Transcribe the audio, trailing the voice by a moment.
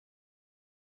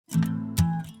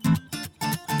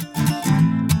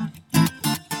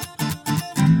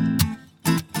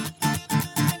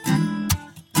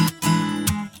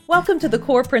Welcome to the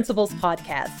Core Principles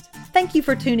Podcast. Thank you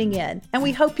for tuning in, and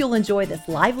we hope you'll enjoy this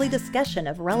lively discussion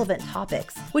of relevant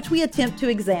topics, which we attempt to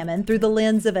examine through the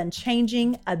lens of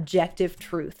unchanging, objective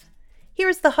truth.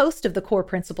 Here's the host of the Core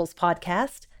Principles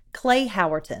Podcast, Clay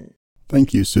Howerton.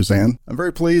 Thank you, Suzanne. I'm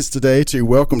very pleased today to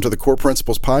welcome to the Core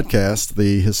Principles Podcast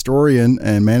the historian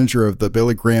and manager of the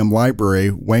Billy Graham Library,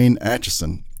 Wayne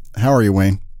Atchison. How are you,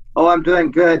 Wayne? Oh, I'm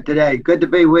doing good today. Good to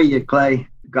be with you, Clay.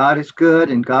 God is good,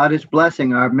 and God is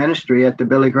blessing our ministry at the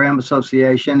Billy Graham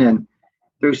Association and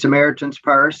through Samaritan's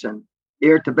Purse and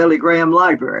here at the Billy Graham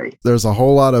Library. There's a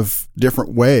whole lot of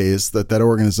different ways that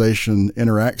organization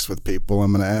interacts with people.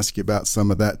 I'm going to ask you about some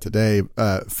of that today.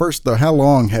 First, though, how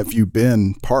long have you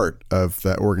been part of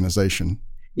that organization?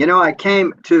 You know, I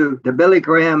came to the Billy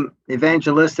Graham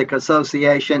Evangelistic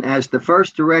Association as the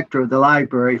first director of the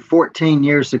library 14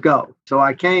 years ago. So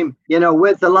I came,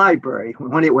 with the library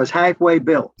when it was halfway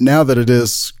built. Now that it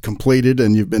is completed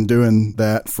and you've been doing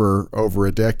that for over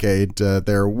a decade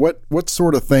what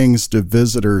sort of things do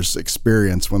visitors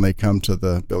experience when they come to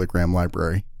the Billy Graham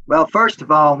Library? Well, first of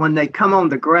all, when they come on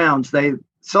the grounds,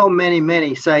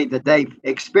 many say that they've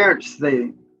experienced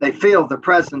they feel the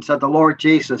presence of the Lord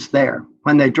Jesus there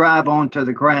when they drive onto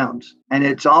the grounds. And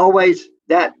it's always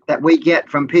that we get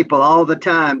from people all the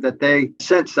time, that they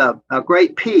sense a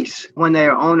great peace when they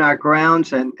are on our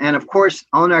grounds. And of course,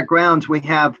 on our grounds, we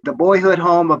have the boyhood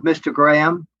home of Mr.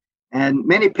 Graham. And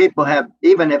many people have,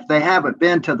 even if they haven't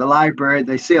been to the library,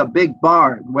 they see a big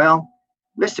barn. Well,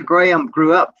 Mr. Graham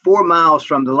grew up 4 miles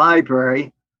from the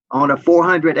library on a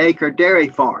 400-acre dairy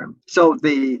farm. So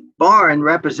the barn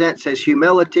represents his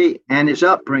humility and his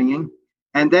upbringing.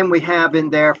 And then we have in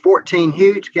there 14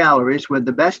 huge galleries with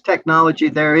the best technology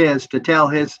there is to tell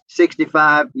his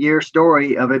 65-year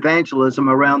story of evangelism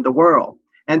around the world.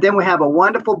 And then we have a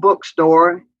wonderful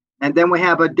bookstore. And then we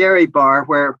have a dairy bar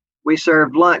where we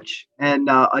serve lunch and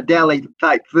a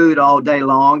deli-type food all day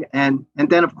long. And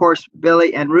then, of course,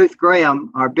 Billy and Ruth Graham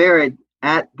are buried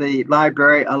at the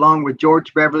library along with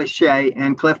George Beverly Shea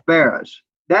and Cliff Barrows.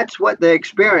 That's what they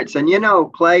experience. And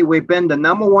Clay, we've been the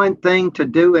number one thing to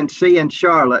do and see in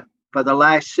Charlotte for the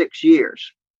last 6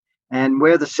 years. And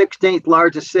we're the 16th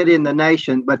largest city in the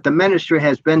nation, but the ministry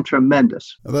has been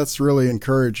tremendous. Well, that's really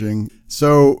encouraging.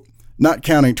 So not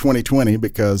counting 2020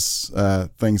 because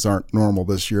things aren't normal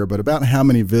this year, but about how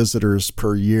many visitors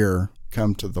per year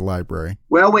come to the library?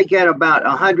 Well, we get about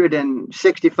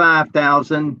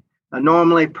 165,000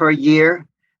 normally per year.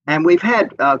 And we've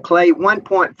had, Clay,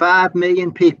 1.5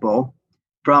 million people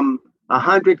from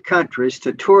 100 countries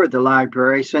to tour the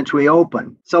library since we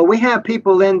opened. So we have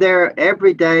people in there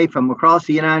every day from across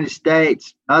the United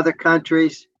States, other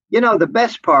countries. The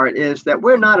best part is that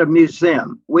we're not a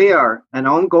museum. We are an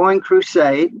ongoing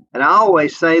crusade. And I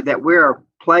always say that we're a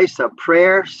place of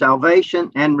prayer, salvation,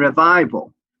 and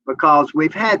revival, because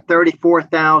we've had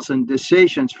 34,000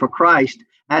 decisions for Christ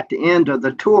at the end of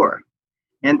the tour.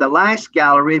 In the last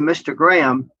gallery, Mr.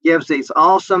 Graham gives these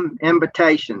awesome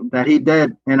invitations that he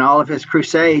did in all of his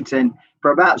crusades. And for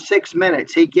about 6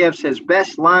 minutes, he gives his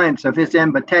best lines of his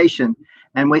invitation.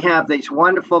 And we have these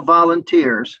wonderful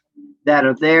volunteers that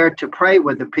are there to pray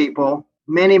with the people.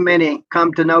 Many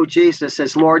come to know Jesus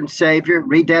as Lord and Savior,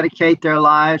 rededicate their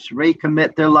lives,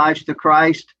 recommit their lives to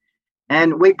Christ.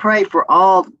 And we pray for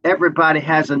everybody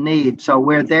has a need. So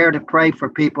we're there to pray for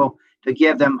people, to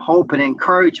give them hope and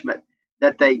encouragement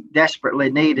that they desperately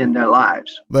need in their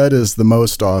lives. That is the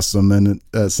most awesome. And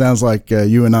it sounds like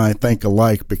you and I think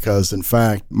alike, because, in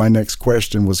fact, my next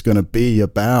question was going to be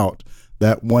about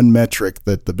that one metric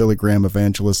that the Billy Graham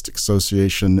Evangelistic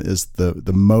Association is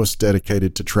the most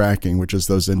dedicated to tracking, which is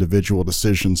those individual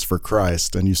decisions for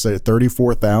Christ. And you say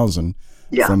 34,000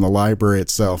 from the library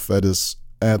itself. That is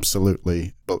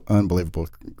absolutely unbelievable.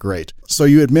 Great. So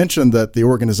you had mentioned that the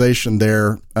organization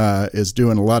there is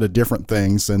doing a lot of different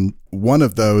things, and one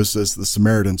of those is the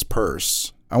Samaritan's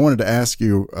Purse. I wanted to ask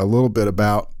you a little bit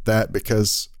about that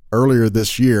because earlier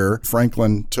this year,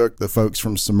 Franklin took the folks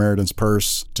from Samaritan's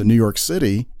Purse to New York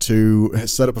City to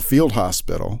set up a field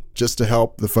hospital just to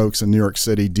help the folks in New York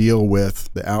City deal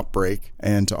with the outbreak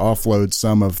and to offload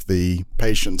some of the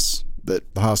patients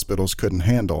that the hospitals couldn't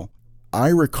handle. I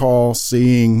recall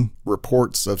seeing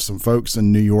reports of some folks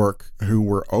in New York who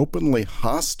were openly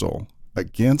hostile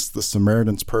against the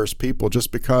Samaritan's Purse people just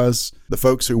because the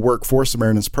folks who work for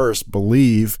Samaritan's Purse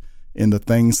believe in the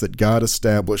things that God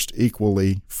established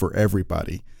equally for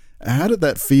everybody. How did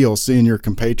that feel, seeing your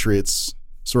compatriots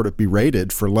sort of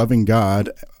berated for loving God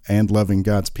and loving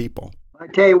God's people? I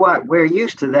tell you what, we're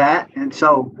used to that. And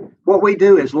so what we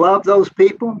do is love those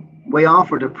people. We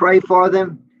offer to pray for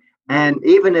them. And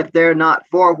even if they're not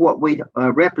for what we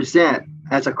represent,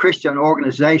 as a Christian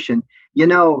organization. You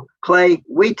know, Clay,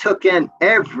 we took in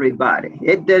everybody.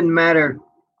 It didn't matter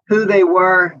who they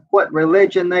were, what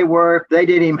religion they were, if they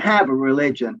didn't even have a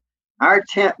religion. Our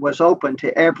tent was open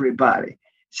to everybody.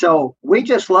 So we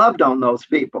just loved on those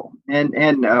people, and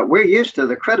we're used to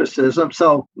the criticism.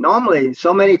 So normally,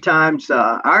 so many times,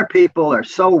 our people are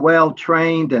so well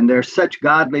trained, and they're such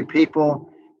godly people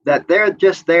that they're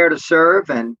just there to serve,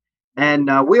 and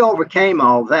we overcame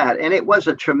all that, and it was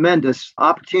a tremendous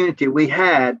opportunity we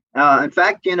had. In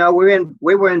fact, you know,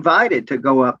 we were invited to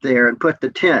go up there and put the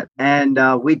tent, and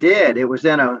we did. It was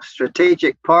in a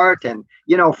strategic part, and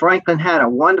you know, Franklin had a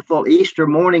wonderful Easter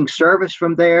morning service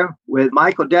from there with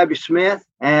Michael W. Smith,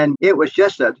 and it was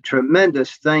just a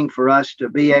tremendous thing for us to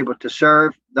be able to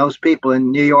serve those people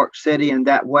in New York City in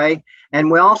that way.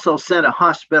 And we also sent a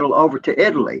hospital over to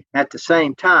Italy at the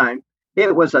same time.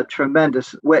 It was a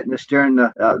tremendous witness during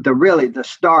the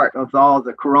start of all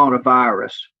the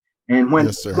coronavirus, and when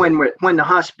the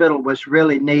hospital was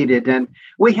really needed. And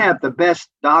we have the best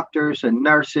doctors and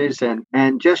nurses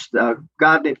and just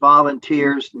godly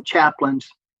volunteers and chaplains,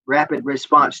 rapid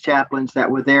response chaplains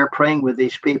that were there praying with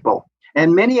these people.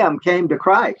 And many of them came to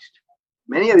Christ.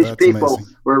 Many of these people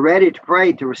were ready to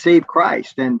pray to receive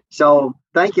Christ. And so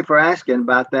thank you for asking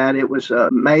about that. It was an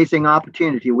amazing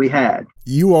opportunity we had.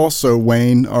 You also,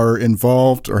 Wayne, are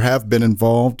involved or have been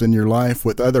involved in your life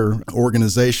with other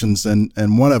organizations, and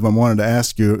one of them I wanted to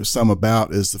ask you some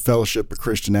about is the Fellowship of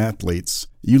Christian Athletes.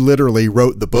 You literally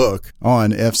wrote the book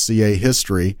on FCA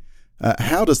history.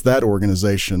 How does that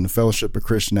organization, the Fellowship of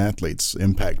Christian Athletes,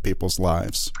 impact people's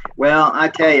lives? Well, I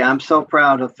tell you, I'm so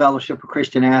proud of Fellowship of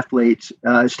Christian Athletes.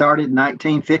 It started in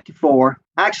 1954.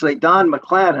 Actually, Don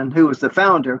McCladden, who was the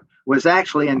founder, was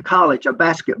actually in college a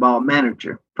basketball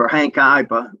manager for Hank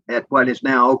Iba at what is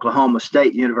now Oklahoma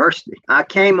State University. I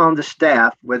came on the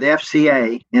staff with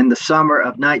FCA in the summer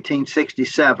of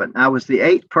 1967. I was the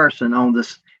 8th person on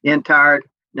this entire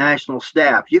national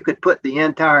staff. You could put the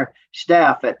entire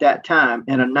staff at that time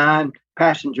in a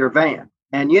 9-passenger van.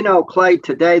 And you know, Clay,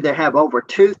 today they have over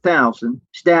 2,000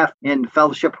 staff in the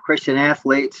Fellowship of Christian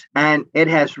Athletes, and it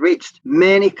has reached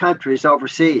many countries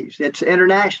overseas. It's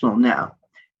international now.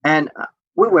 And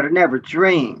we would have never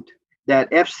dreamed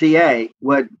that FCA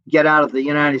would get out of the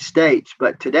United States,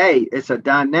 but today it's a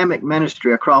dynamic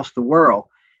ministry across the world.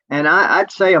 And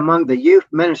I'd say among the youth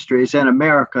ministries in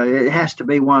America, it has to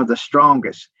be one of the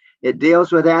strongest. It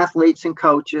deals with athletes and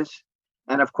coaches.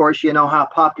 And of course, you know how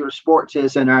popular sports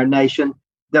is in our nation.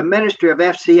 The ministry of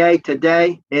FCA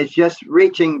today is just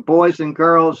reaching boys and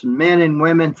girls, men and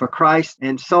women for Christ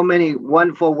in so many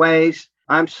wonderful ways.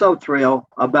 I'm so thrilled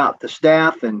about the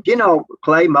staff. And, you know,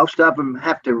 Clay, most of them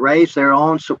have to raise their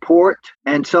own support.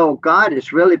 And so God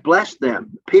has really blessed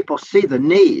them. People see the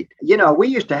need. You know, we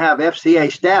used to have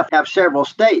FCA staff have several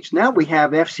states. Now we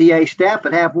have FCA staff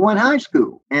that have one high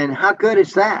school. And how good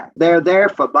is that? They're there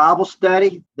for Bible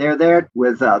study. They're there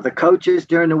with the coaches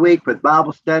during the week with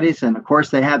Bible studies. And, of course,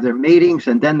 they have their meetings.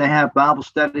 And then they have Bible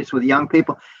studies with young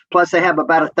people. Plus, they have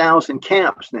about 1,000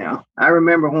 camps now. I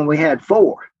remember when we had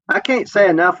 4. I can't say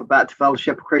enough about the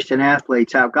Fellowship of Christian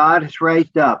Athletes, how God has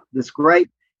raised up this great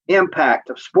impact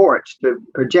of sports to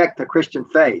project the Christian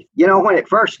faith. You know, when it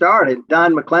first started,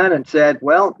 Don McCladden said,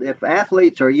 well, if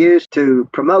athletes are used to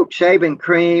promote shaving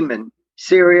cream and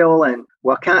cereal, and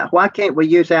why can't we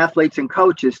use athletes and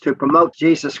coaches to promote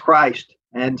Jesus Christ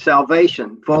and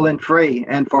salvation, full and free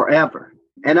and forever?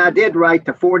 And I did write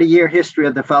the 40-year history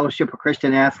of the Fellowship of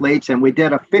Christian Athletes, and we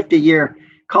did a 50-year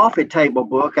coffee table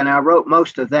book, and I wrote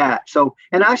most of that. So,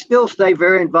 and I still stay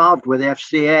very involved with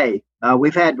FCA.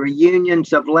 We've had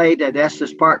reunions of late at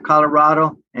Estes Park,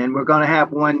 Colorado, and we're going to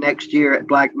have one next year at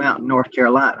Black Mountain, North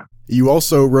Carolina. You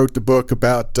also wrote the book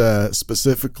about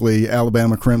specifically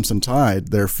Alabama Crimson Tide,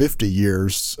 their 50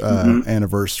 years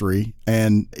anniversary.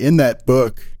 And in that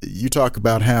book, you talk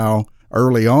about how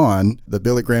early on, the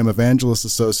Billy Graham Evangelist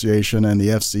Association and the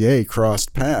FCA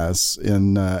crossed paths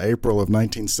in April of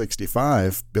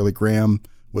 1965. Billy Graham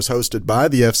was hosted by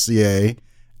the FCA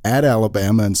at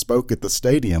Alabama and spoke at the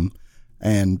stadium.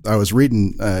 And I was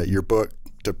reading your book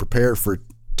to prepare for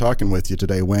talking with you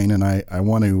today, Wayne, and I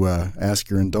want to ask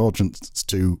your indulgence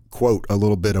to quote a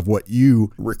little bit of what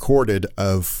you recorded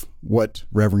of what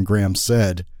Reverend Graham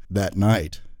said that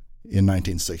night in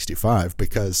 1965,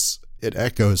 because it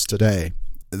echoes today.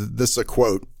 This is a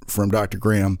quote from Dr.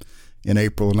 Graham in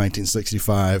April of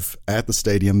 1965 at the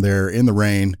stadium there in the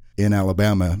rain in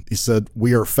Alabama. He said,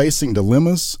 "We are facing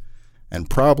dilemmas and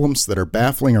problems that are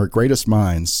baffling our greatest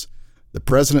minds. The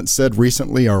president said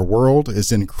recently our world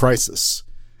is in crisis.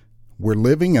 We're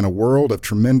living in a world of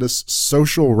tremendous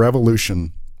social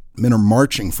revolution. Men are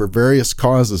marching for various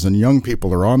causes, and young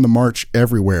people are on the march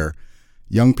everywhere.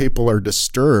 Young people are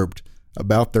disturbed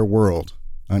about their world,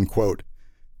 unquote.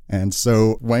 And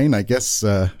so, Wayne, I guess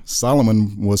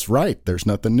Solomon was right. There's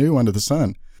nothing new under the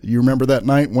sun. You remember that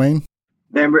night, Wayne?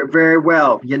 Remember it very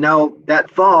well. You know, that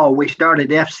fall, we started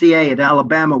FCA at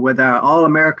Alabama with our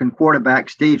All-American quarterback,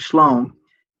 Steve Sloan,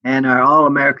 and our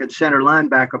All-American center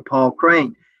linebacker, Paul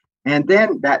Crane. And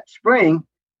then that spring,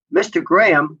 Mr.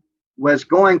 Graham was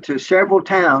going to several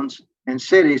towns and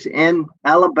cities in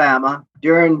Alabama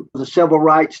during the civil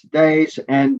rights days,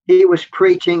 and he was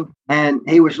preaching, and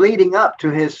he was leading up to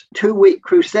his 2-week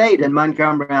crusade in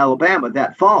Montgomery, Alabama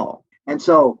that fall. And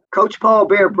so Coach Paul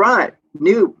Bear Bryant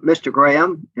knew Mr.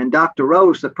 Graham and Dr.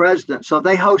 Rose, the president, so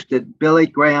they hosted Billy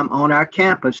Graham on our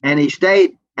campus, and he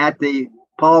stayed at the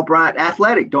Paul Bryant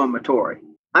Athletic Dormitory.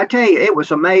 I tell you, it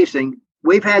was amazing.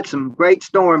 We've had some great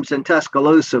storms in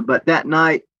Tuscaloosa, but that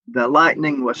night, the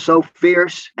lightning was so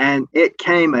fierce, and it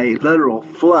came a literal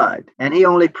flood. And he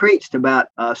only preached about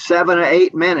 7 or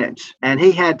 8 minutes, and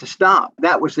he had to stop.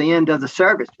 That was the end of the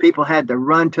service. People had to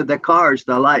run to their cars.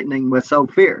 The lightning was so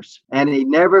fierce. And he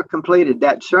never completed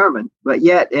that sermon, but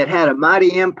yet it had a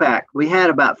mighty impact. We had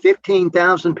about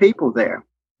 15,000 people there.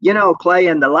 You know, Clay,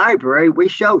 in the library, we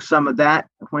show some of that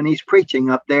when he's preaching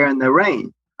up there in the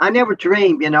rain. I never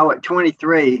dreamed, at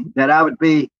 23, that I would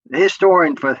be the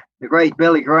historian for the great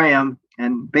Billy Graham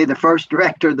and be the first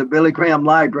director of the Billy Graham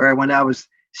Library when I was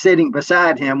sitting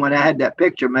beside him when I had that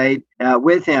picture made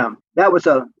with him. That was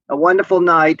a wonderful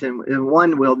night and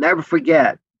one we'll never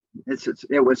forget.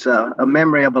 It was a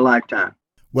memory of a lifetime.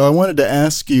 Well, I wanted to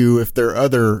ask you if there are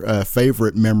other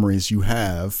favorite memories you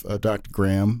have. Dr.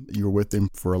 Graham, you were with him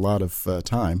for a lot of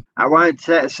time. I wanted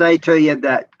to say to you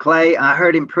that, Clay, I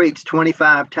heard him preach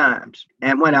 25 times.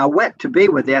 And when I went to be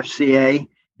with FCA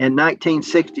in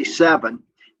 1967,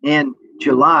 in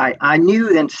July, I knew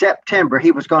in September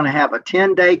he was going to have a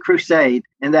 10-day crusade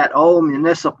in that old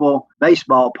municipal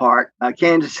baseball park,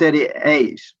 Kansas City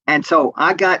A's. And so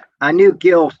I knew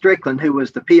Gil Strickland, who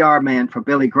was the PR man for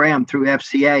Billy Graham through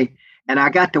FCA, and I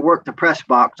got to work the press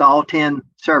box all 10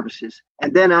 services.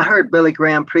 And then I heard Billy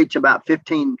Graham preach about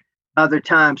 15 other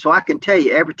times. So I can tell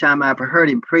you, every time I ever heard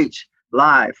him preach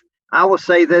live, I will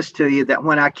say this to you, that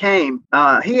when I came,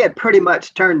 he had pretty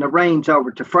much turned the reins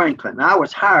over to Franklin. I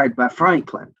was hired by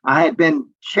Franklin. I had been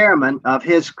chairman of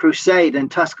his crusade in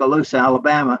Tuscaloosa,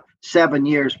 Alabama, 7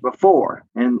 years before.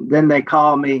 And then they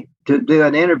called me to do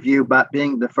an interview about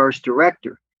being the first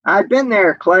director. I'd been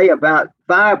there, Clay, about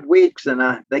 5 weeks,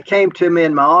 and they came to me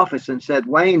in my office and said,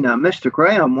 Wayne, Mr.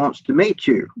 Graham wants to meet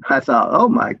you. I thought, oh,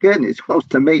 my goodness, wants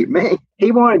to meet me.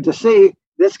 He wanted to see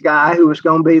this guy who was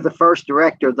going to be the first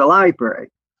director of the library.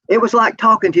 It was like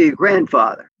talking to your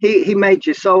grandfather. He made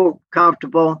you so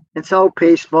comfortable and so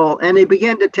peaceful. And he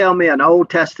began to tell me an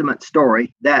Old Testament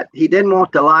story that he didn't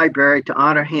want the library to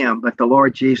honor him, but the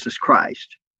Lord Jesus Christ.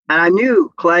 And I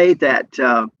knew, Clay, that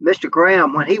Mr.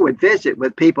 Graham, when he would visit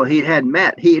with people he hadn't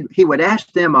met, he would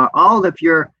ask them, are all of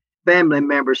your family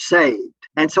members saved?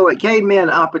 And so it gave me an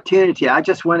opportunity. I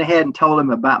just went ahead and told him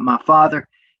about my father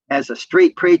as a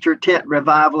street preacher, tent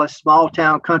revivalist, small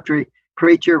town country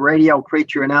preacher, radio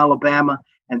preacher in Alabama.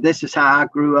 And this is how I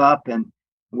grew up. And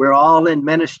we're all in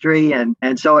ministry.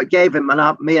 And so it gave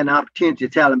me an opportunity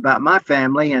to tell him about my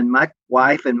family and my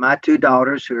wife and my 2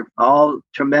 daughters, who are all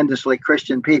tremendously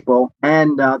Christian people.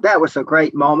 And that was a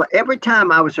great moment. Every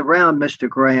time I was around Mr.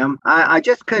 Graham, I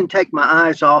just couldn't take my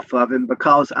eyes off of him,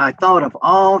 because I thought of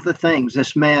all the things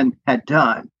this man had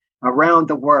done around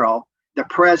the world. The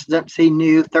presidents he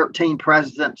knew, 13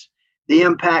 presidents, the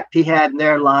impact he had in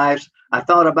their lives. I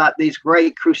thought about these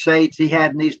great crusades he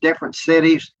had in these different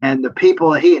cities, and the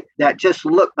people that just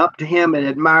looked up to him and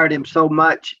admired him so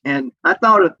much. And I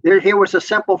thought here was a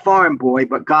simple farm boy,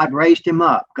 but God raised him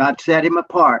up. God set him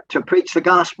apart to preach the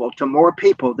gospel to more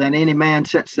people than any man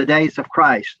since the days of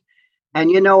Christ. And,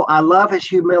 I love his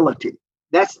humility.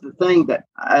 That's the thing that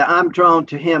I'm drawn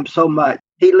to him so much.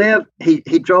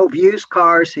 He drove used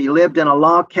cars. He lived in a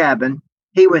log cabin.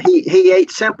 He ate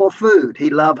simple food. He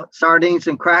loved sardines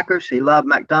and crackers. He loved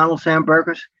McDonald's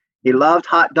hamburgers. He loved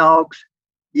hot dogs.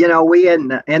 We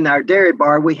in our dairy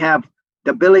bar, we have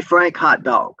the Billy Frank hot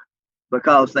dog,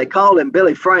 because they called him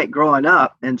Billy Frank growing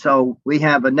up. And so we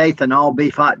have a Nathan all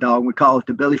beef hot dog. We call it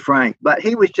the Billy Frank. But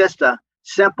he was just a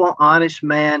simple, honest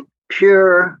man,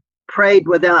 pure, prayed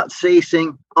without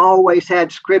ceasing, always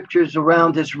had scriptures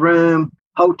around his room,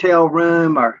 hotel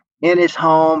room, or in his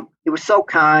home. He was so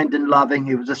kind and loving.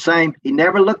 He was the same. He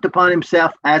never looked upon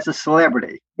himself as a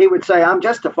celebrity. He would say, I'm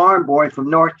just a farm boy from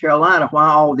North Carolina. Why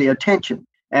all the attention?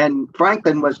 And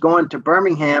Franklin was going to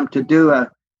Birmingham to do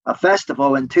a a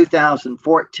festival in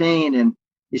 2014, and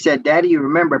he said, "Daddy, you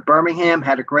remember Birmingham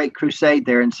had a great crusade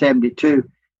there in 72?"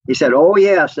 He said, "Oh,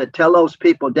 yeah." I said, "Tell those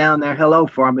people down there hello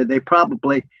for me. They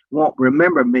probably won't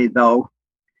remember me, though."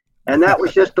 And that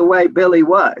was just the way Billy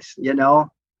was, you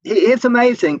know. It's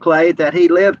amazing, Clay, that he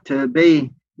lived to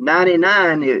be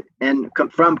 99, and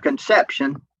from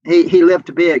conception, he lived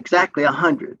to be exactly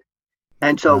 100.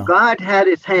 And so Wow. God had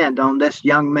his hand on this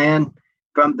young man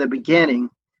from the beginning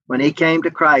when he came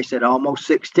to Christ at almost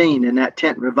 16 in that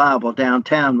tent revival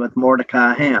downtown with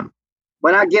Mordecai Ham.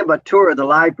 When I give a tour of the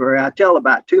library, I tell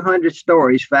about 200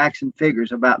 stories, facts, and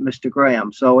figures about Mr.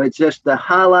 Graham. So it's just the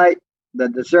highlight, the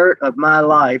dessert of my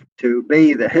life to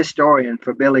be the historian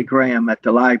for Billy Graham at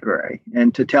the library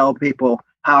and to tell people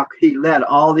how he led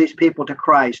all these people to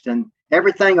Christ. And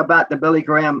everything about the Billy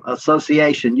Graham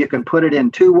Association, you can put it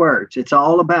in 2 words. It's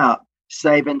all about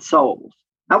saving souls.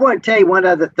 I want to tell you one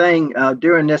other thing.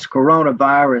 During this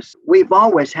coronavirus, we've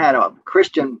always had a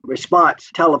Christian response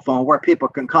telephone where people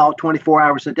can call 24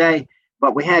 hours a day,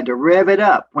 but we had to rev it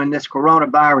up when this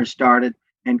coronavirus started.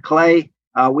 And Clay,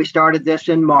 we started this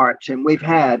in March, and we've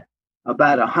had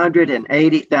about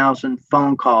 180,000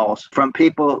 phone calls from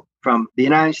people from the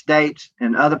United States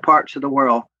and other parts of the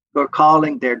world who are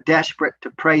calling. They're desperate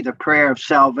to pray the prayer of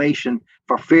salvation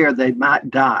for fear they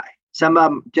might die. Some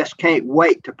of them just can't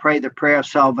wait to pray the prayer of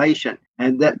salvation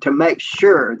and that to make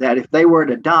sure that if they were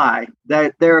to die,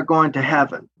 that they're going to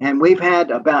heaven. And we've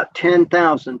had about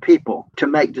 10,000 people to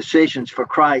make decisions for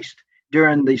Christ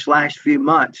during these last few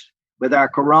months with our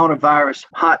coronavirus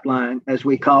hotline, as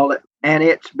we call it. And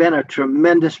it's been a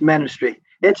tremendous ministry.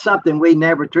 It's something we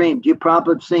never dreamed. You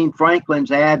probably have seen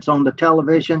Franklin's ads on the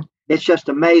television. It's just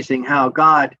amazing how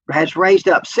God has raised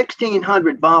up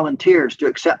 1,600 volunteers to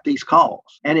accept these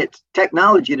calls. And it's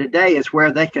technology today is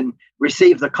where they can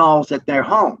receive the calls at their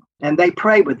home. And they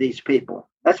pray with these people.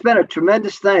 That's been a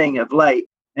tremendous thing of late.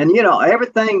 And, you know,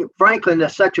 everything, Franklin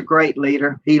is such a great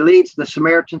leader. He leads the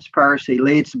Samaritan's Purse. He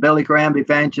leads the Billy Graham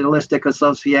Evangelistic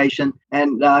Association.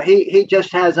 And he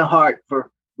just has a heart for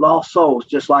lost souls,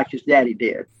 just like his daddy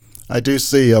did. I do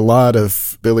see a lot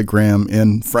of Billy Graham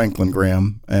in Franklin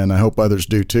Graham, and I hope others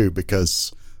do too,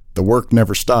 because the work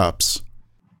never stops.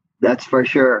 That's for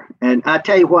sure. And I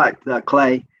tell you what,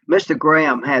 Clay, Mr.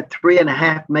 Graham had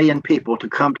 3.5 million people to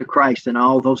come to Christ in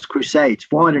all those crusades,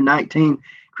 419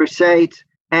 crusades.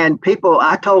 And people,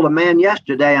 I told a man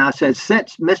yesterday, I said,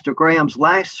 since Mr. Graham's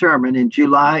last sermon in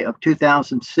July of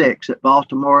 2006 at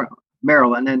Baltimore,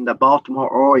 Maryland, in the Baltimore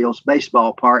Orioles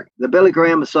baseball park, the Billy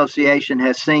Graham Association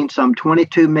has seen some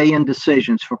 22 million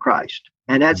decisions for Christ.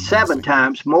 And that's 7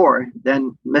 times more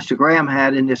than Mr. Graham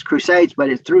had in his crusades, but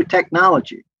it's through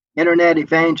technology, internet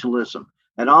evangelism,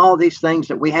 and all these things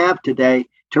that we have today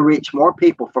to reach more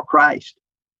people for Christ.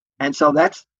 And so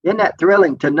isn't that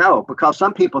thrilling to know? Because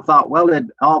some people thought, well,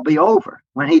 it'd all be over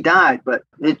when he died, but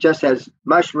it just has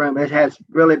mushroomed. It has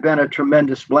really been a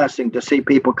tremendous blessing to see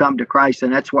people come to Christ,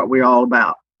 and that's what we're all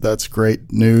about. That's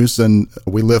great news, and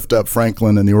we lift up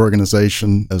Franklin and the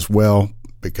organization as well,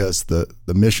 because the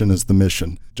mission is the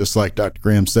mission. Just like Dr.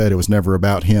 Graham said, it was never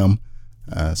about him.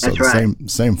 So that's the right.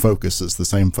 same focus is the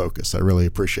same focus. I really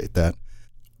appreciate that.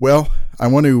 Well, I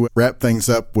want to wrap things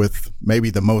up with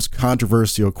maybe the most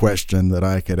controversial question that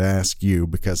I could ask you,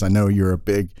 because I know you're a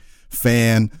big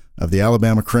fan of the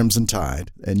Alabama Crimson Tide,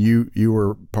 and you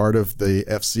were part of the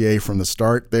FCA from the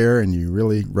start there, and you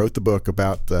really wrote the book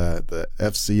about the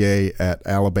FCA at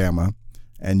Alabama,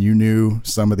 and you knew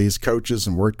some of these coaches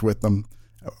and worked with them,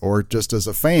 or just as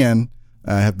a fan,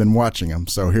 have been watching them.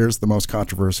 So here's the most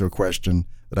controversial question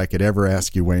that I could ever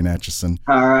ask you, Wayne Atchison.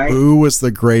 All right. Who was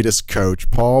the greatest coach,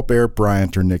 Paul Bear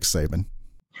Bryant or Nick Saban?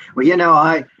 Well, you know,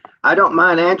 I don't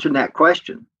mind answering that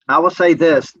question. I will say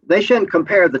this. They shouldn't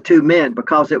compare the two men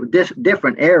because it was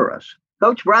different eras.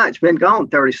 Coach Bryant's been gone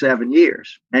 37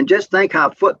 years. And just think how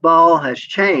football has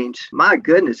changed, my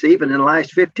goodness, even in the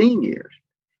last 15 years.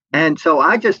 And so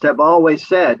I just have always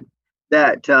said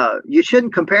that you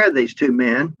shouldn't compare these two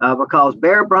men because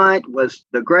Bear Bryant was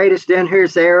the greatest in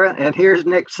his era, and here's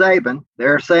Nick Saban.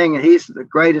 They're saying he's the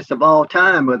greatest of all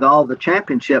time with all the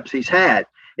championships he's had.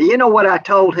 And you know what I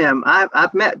told him?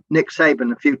 I've met Nick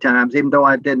Saban a few times, even though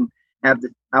I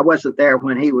wasn't there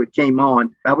when he came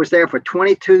on. I was there for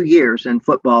 22 years in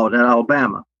football at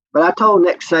Alabama. But I told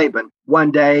Nick Saban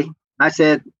one day, I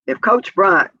said, if Coach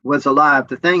Bryant was alive,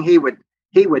 the thing he would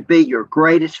be your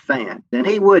greatest fan. And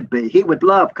he would be. He would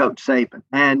love Coach Saban.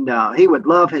 And he would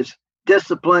love his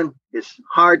discipline, his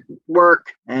hard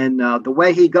work, and the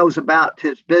way he goes about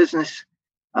his business.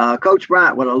 Coach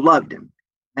Bryant would have loved him.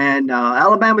 And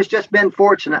Alabama's just been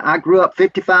fortunate. I grew up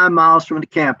 55 miles from the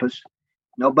campus.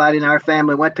 Nobody in our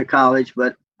family went to college,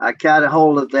 but I got a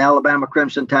hold of the Alabama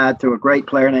Crimson Tide through a great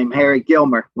player named Harry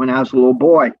Gilmer when I was a little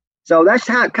boy. So that's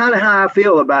kind of how I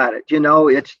feel about it.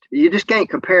 You just can't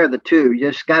compare the two.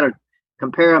 You just got to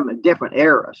compare them in different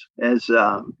eras.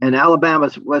 And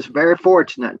Alabama was very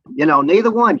fortunate.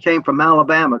 Neither one came from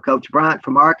Alabama. Coach Bryant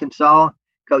from Arkansas,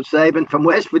 Coach Saban from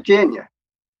West Virginia.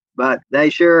 But they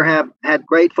sure have had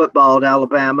great football at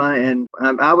Alabama, and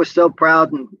I was so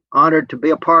proud and honored to be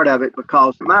a part of it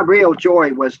because my real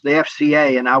joy was the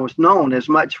FCA, and I was known as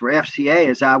much for FCA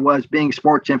as I was being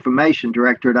sports information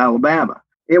director at Alabama.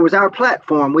 It was our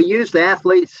platform. We used the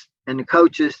athletes and the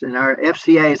coaches and our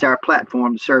FCA as our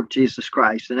platform to serve Jesus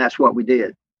Christ, and that's what we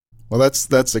did. Well,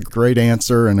 that's a great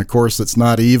answer, and of course, it's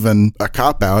not even a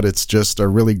cop-out. It's just a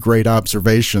really great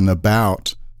observation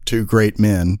about two great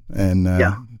men, and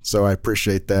So I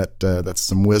appreciate that. That's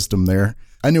some wisdom there.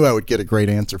 I knew I would get a great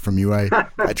answer from you. I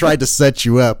tried to set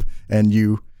you up, and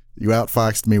you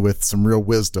outfoxed me with some real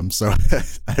wisdom. So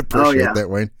I appreciate that,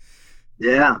 Wayne.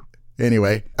 Yeah.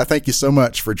 Anyway, I thank you so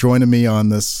much for joining me on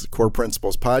this Core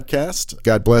Principles podcast.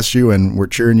 God bless you, and we're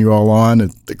cheering you all on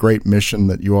at the great mission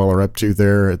that you all are up to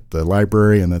there at the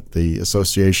library and at the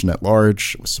association at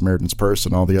large with Samaritan's Purse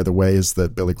and all the other ways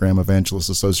that Billy Graham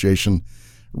Evangelist Association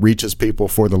reaches people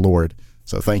for the Lord.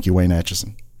 So thank you, Wayne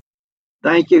Atchison.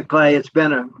 Thank you, Clay. It's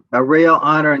been a real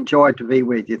honor and joy to be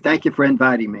with you. Thank you for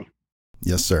inviting me.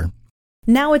 Yes, sir.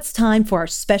 Now it's time for our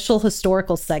special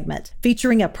historical segment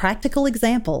featuring a practical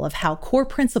example of how core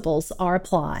principles are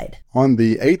applied. On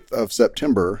the 8th of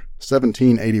September,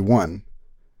 1781,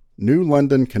 New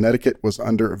London, Connecticut was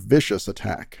under vicious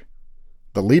attack.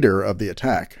 The leader of the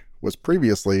attack was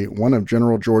previously one of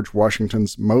General George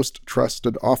Washington's most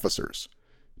trusted officers,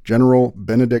 General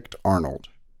Benedict Arnold.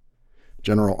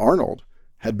 General Arnold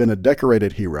had been a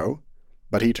decorated hero,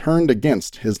 but he turned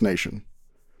against his nation.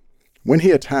 When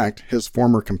he attacked his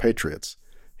former compatriots,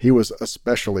 he was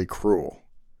especially cruel.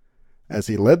 As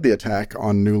he led the attack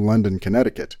on New London,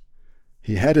 Connecticut,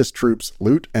 he had his troops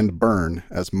loot and burn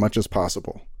as much as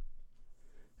possible.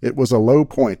 It was a low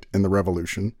point in the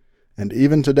Revolution, and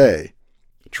even today,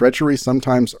 treachery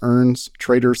sometimes earns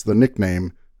traitors the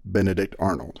nickname Benedict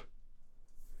Arnold.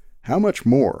 How much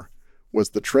more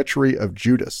was the treachery of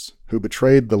Judas, who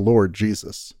betrayed the Lord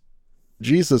Jesus?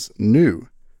 Jesus knew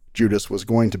Judas was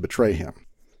going to betray him.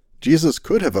 Jesus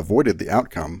could have avoided the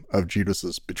outcome of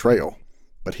Judas's betrayal,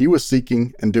 but he was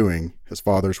seeking and doing his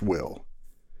Father's will.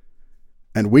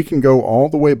 And we can go all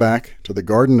the way back to the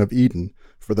Garden of Eden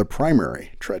for the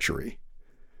primary treachery.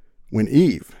 When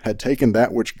Eve had taken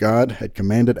that which God had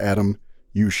commanded Adam,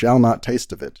 "You shall not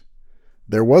taste of it,"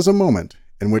 there was a moment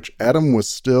in which Adam was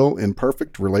still in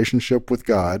perfect relationship with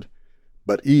God,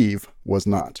 but Eve was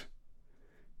not.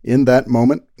 In that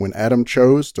moment, when Adam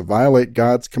chose to violate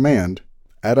God's command,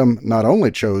 Adam not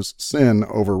only chose sin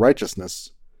over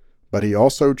righteousness, but he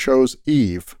also chose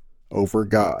Eve over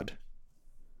God.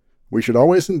 We should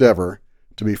always endeavor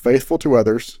to be faithful to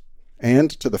others and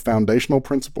to the foundational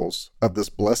principles of this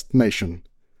blessed nation,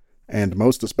 and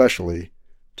most especially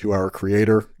to our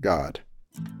Creator God.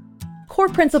 Core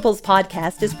Principles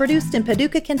Podcast is produced in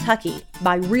Paducah, Kentucky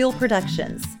by Real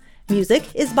Productions. Music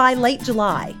is by Late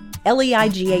July,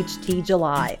 Leight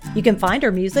July. You can find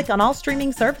our music on all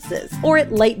streaming services or at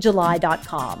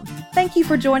latejuly.com. Thank you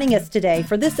for joining us today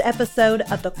for this episode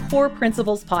of the Core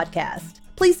Principles Podcast.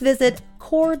 Please visit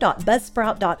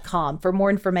core.buzzsprout.com for more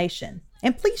information,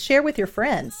 and please share with your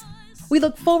friends. We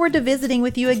look forward to visiting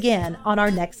with you again on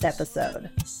our next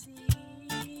episode.